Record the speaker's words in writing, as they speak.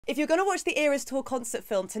If you're going to watch the Eras Tour concert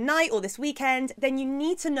film tonight or this weekend, then you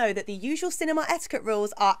need to know that the usual cinema etiquette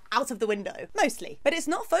rules are out of the window. Mostly. But it's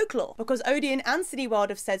not folklore, because Odeon and Cineworld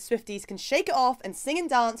have said Swifties can shake it off and sing and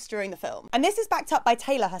dance during the film. And this is backed up by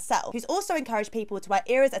Taylor herself, who's also encouraged people to wear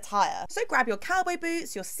Eras attire. So grab your cowboy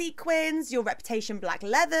boots, your sequins, your Reputation black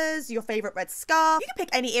leathers, your favourite red scarf. You can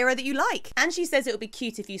pick any era that you like. And she says it would be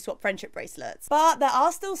cute if you swap friendship bracelets. But there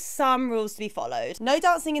are still some rules to be followed. No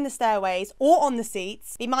dancing in the stairways or on the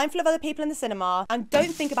seats. Be mindful of other people in the cinema, and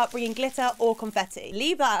don't think about bringing glitter or confetti.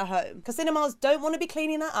 Leave that at home, because cinemas don't want to be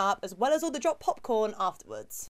cleaning that up, as well as all the dropped popcorn afterwards.